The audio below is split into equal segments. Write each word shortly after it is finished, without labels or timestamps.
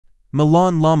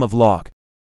Melan Lama Vlog.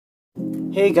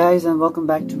 Hey guys, and welcome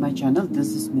back to my channel. This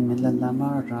is me Melan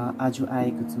Lama ra aju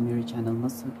aeko chu मेरो channel ma.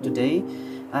 So today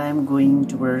I am going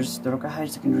towards Dorokha Higher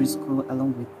Secondary School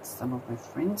along with some of my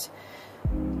friends,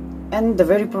 and the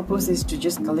very purpose is to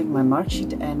just collect my mark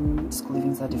sheet and school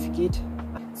leaving certificate.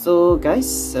 So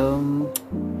guys,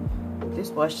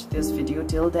 please watch this video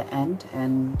till the end,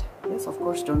 and yes, of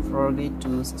course, don't forget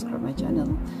to subscribe my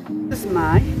channel. This is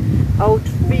my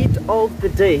outfit of the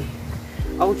day.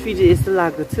 Outfit is the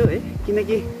lago too,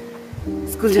 kinaki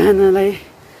school janalai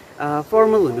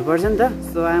formal hunनुपर्छ नि त.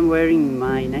 So I am wearing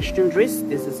my national dress.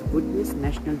 This is Bhutanese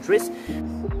national dress.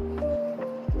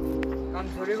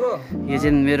 यो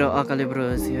चाहिँ मेरो अकाले bro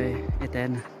है, यता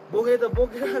हेर्न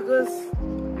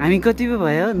हामी कति पो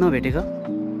भयो नभेटेको.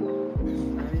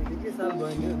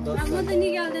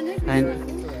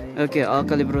 ओके,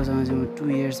 अकाले ब्रोसँग चाहिँ 2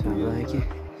 years भयो कि.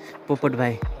 पोपट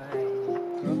भाइ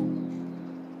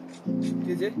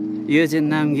यो चाहिँ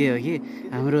नाम के हो कि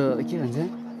हाम्रो के भन्छ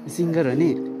सिङ्गर हो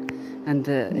नि. अन्त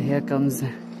हियर कम्स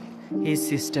हिज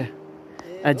सिस्टर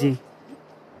अजी,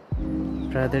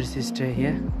 ब्रदर सिस्टर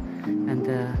हियर. अन्त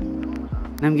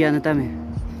नाम के आउनु तामे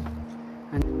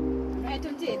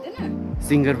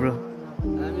सिङ्गर ब्रो.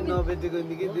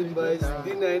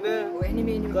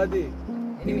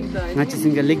 माथि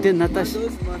सिङ्गर लेख्दैन न त.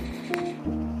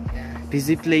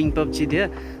 busy playing PUBG there,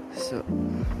 so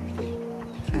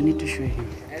I need to show him.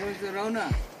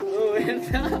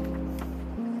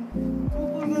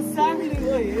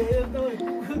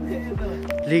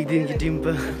 LinkedIn ki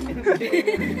dimple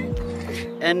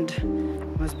and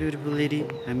most beautiful lady.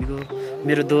 Amigo,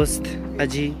 mero dost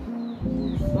Aji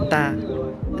ta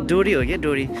Dori ho gaya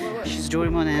Dori. She's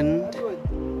Doraemon and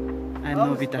I'm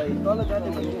Nobita.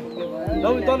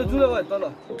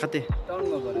 Kate.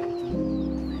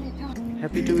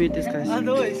 Happy to meet this guys.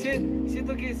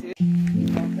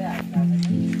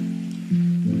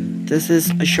 This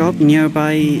is a shop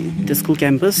nearby the school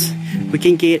campus. We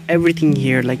can get everything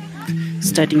here, like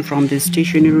starting from the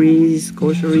stationeries,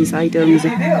 groceries, items,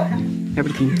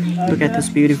 everything. Look at those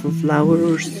beautiful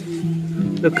flowers.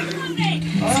 Look,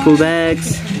 school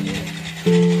bags,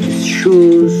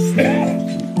 shoes,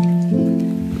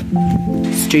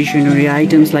 stationery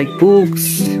items like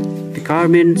books, the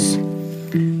garments,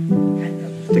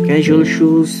 the casual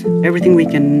shoes, everything we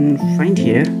can find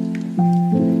here.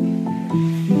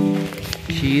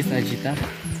 She is Ajita,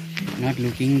 not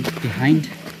looking behind,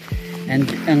 and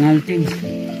Angal thinks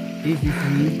this is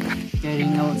me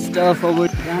carrying out stuff over.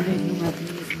 And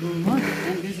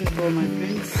this is for my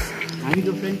friends,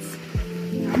 Amigo friends,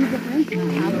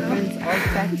 all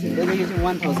packed. Delegation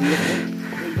 1000.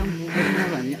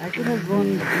 I could have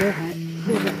gone there,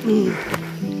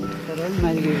 but all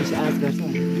my relatives asked us.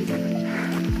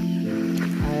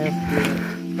 I have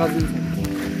cousins.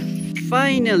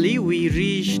 Finally, we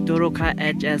reached Dorokha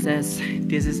HSS.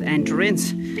 This is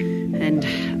entrance, and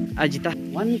Ajita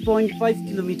 1.5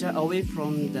 kilometer away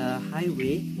from the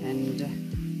highway and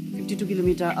 52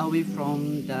 kilometer away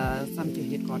from the Samte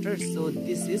headquarters. So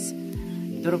this is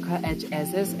Dorokha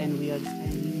HSS, and we are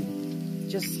standing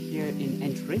just here in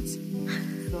entrance.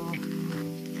 So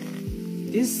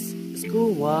this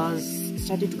school was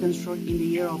started to construct in the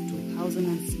year of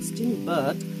 2016,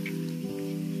 but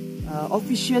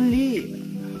officially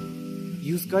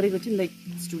use गरेको थियौं, like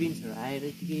students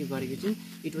आएर के गरेको थियौं.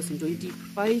 It was in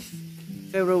 25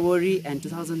 February and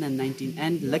 2019,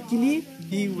 and luckily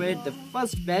we were the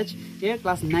first batch here.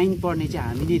 Class 9 पढ्ने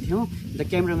चाहिँ हामी नै थियौं. The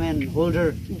cameraman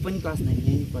holder उ पनि class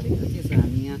 9 पढेको थियो. So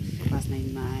हामी यहाँ class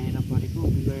 9 मा आएर पढेको.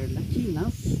 We were lucky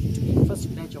enough to be first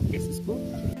batch of this school.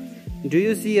 Do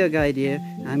you see a guide here?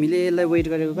 हामीले यसलाई वेट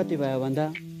गरेको कति भयो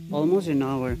भन्दा almost an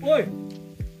hour.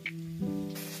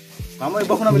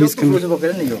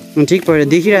 ठिक पर्यो,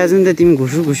 देखिरहेछ नि त तिमी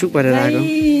घुसुक घुसुक परेर आएको.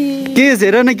 के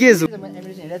हेर न के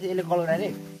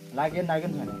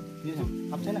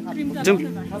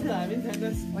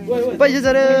पैसा छ.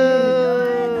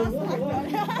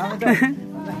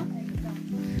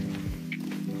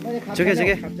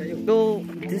 So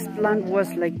this plant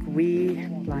was like we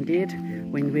planted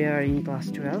when we are in class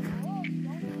 12,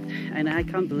 and I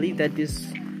can't believe that this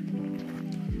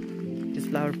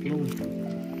flower bloomed.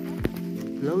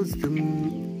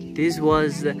 This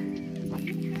was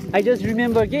I just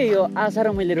remember के यो आशा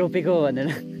र मैले रोपेको भनेर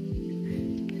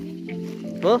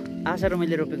हो. आशा र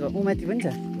मैले रोपेको उ माथि पनि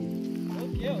छ,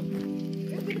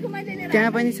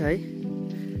 त्यहाँ पनि छ है.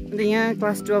 अन्त यहाँ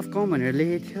क्लास 12 कम भनेर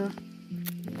लेखेको थियो.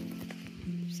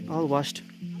 All washed.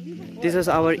 This is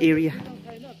our area.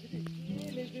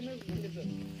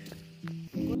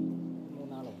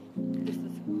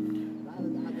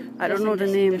 I don't know the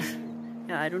name.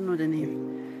 Yeah, I don't know the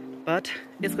name. But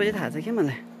it's going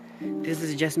to this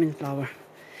is jasmine flower.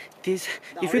 This,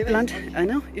 if you plant, I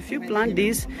know, if you plant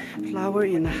this flower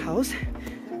in a house,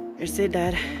 it said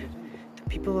that the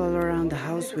people all around the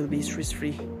house will be stress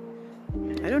free.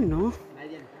 I don't know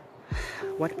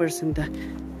what person the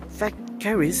fact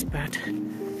carries, but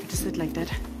it said like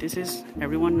that. This is,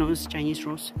 everyone knows Chinese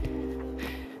rose,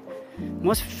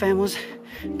 most famous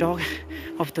dog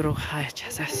of the Dorokha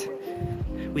HSS,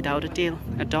 without a tail,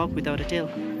 a dog without a tail.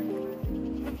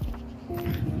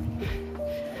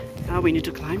 Now we need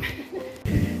to climb.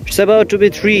 It's about to be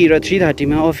 3 or 3:30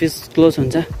 मा office close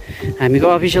हुन्छ. हामीको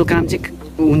official काम चाहिँ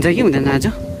हुन्छ कि हुँदैन आज.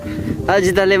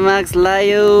 अजितले mask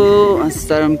लायो.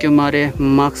 शर्म क्यों मारे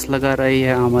मास्क लगा रही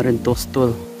है हमारे दोस्तों.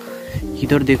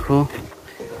 इधर देखो.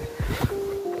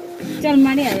 चल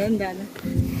मारे आयो नि दादा.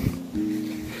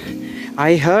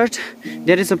 I heard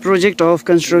there is a project of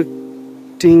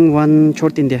constructing one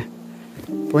chort in there.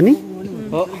 Pony?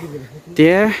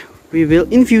 There we will,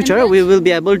 in future, we will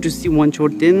be able to see one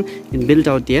chort in built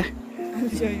out there. I'll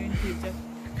show you in future.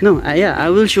 No, yeah, I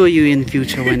will show you in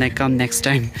future when I come next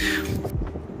time.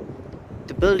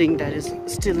 The building that is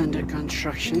still under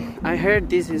construction. I heard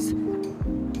this is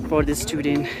for the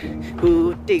student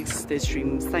who takes the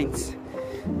stream science.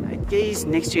 I guess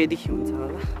next year it's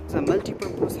a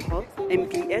multi-purpose hall,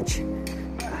 MPH.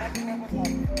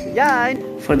 Yeah,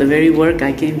 for the very work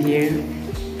I came here.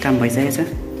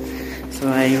 So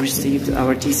I received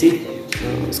our TC,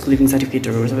 school living certificate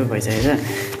or whatever.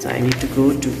 So I need to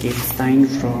go to get signed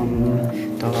from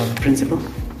the principal.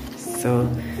 So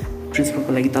principal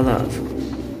ko lagi tala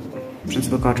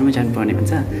principal quarter ma janu parne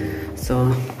bhन्छ.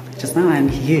 So just now I am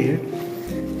here.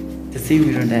 The same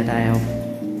mirror that I have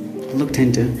looked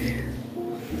into.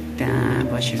 त्यहाँ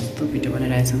बसेर यस्तो video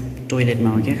बनाइरहेछ. टोयलेटमा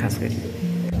हो क्या खास गरी.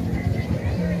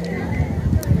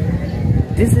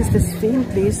 This is the same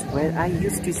place where I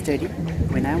used to study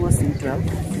when I was in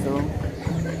 12th. So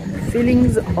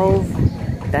feelings of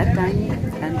that time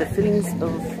and the feelings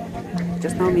of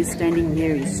just now me standing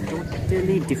here is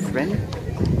totally different.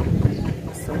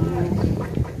 So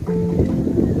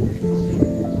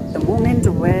the moment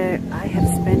where I have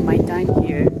spent my time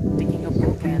here taking a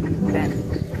book and pen,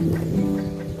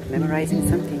 memorizing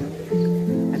something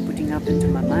and putting up into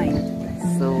my mind.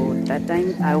 So that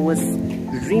time I was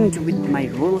dreamed with my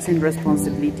roles and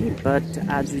responsibility, but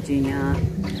there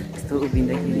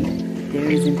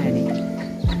isn't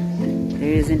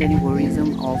any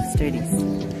worrisome of studies.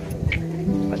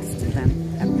 But still I'm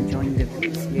enjoying the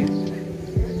views here.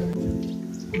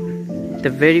 The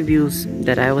very views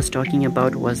that I was talking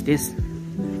about was this.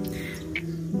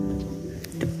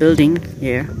 The building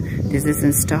here, this is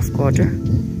in staff quarter.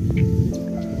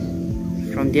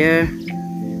 From there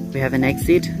we have an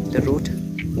exit, the road,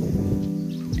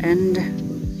 and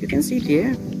you can see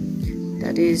there,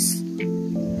 that is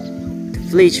the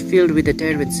village filled with the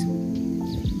terraces,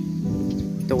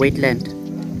 the wetland,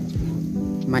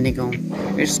 Manegaon.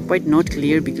 It's quite not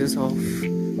clear because of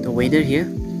the weather here.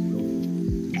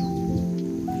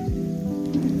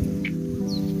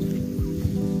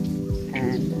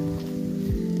 And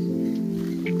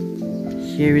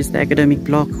here is the academic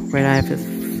block where I have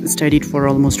studied for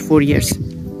almost 4 years.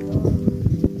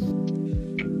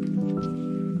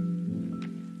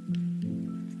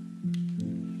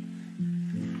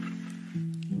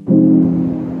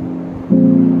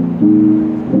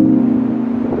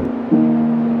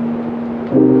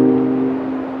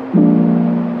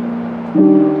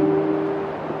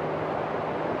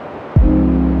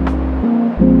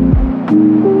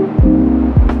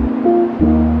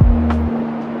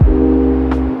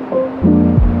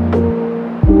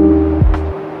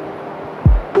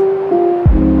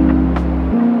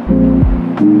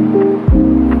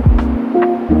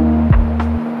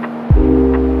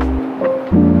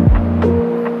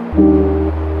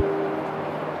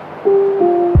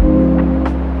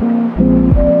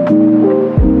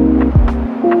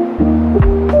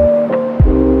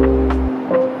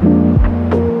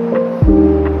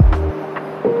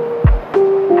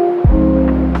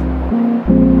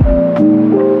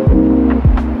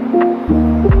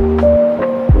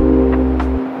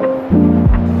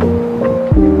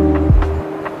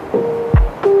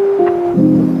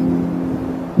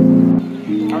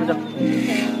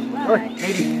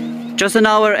 Just an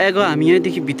hour ago, हामी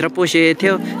यहाँदेखि भित्र पसेको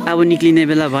थियो. अब निक्लिने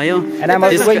बेला भयो. And I'm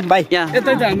also going by. Yeah,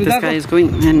 this guy is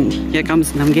going, and here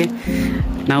comes Namge.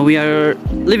 Now we are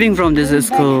leaving from this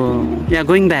school. Yeah,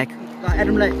 going back.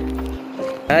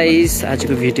 Guys,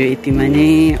 आजको video यतिमा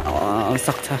नै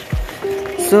सक्छ.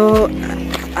 So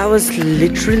I was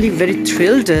literally very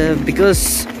thrilled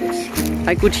because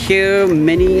I could hear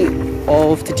many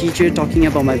of the teacher talking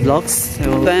about my vlogs.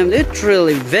 So I am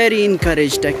literally very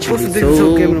encouraged actually.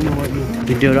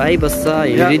 Video rai bassa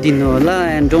heridinu hola,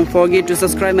 and don't forget to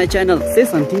subscribe my channel. Say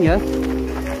something, yeah.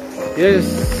 Yes,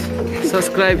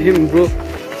 subscribe him, bro.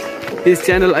 His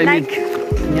channel, I mean.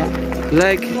 Yeah.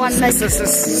 Like. One like.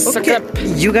 Okay.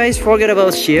 You guys forget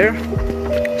about share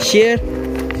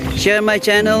my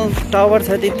channel. Tower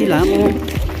 30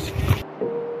 lamo.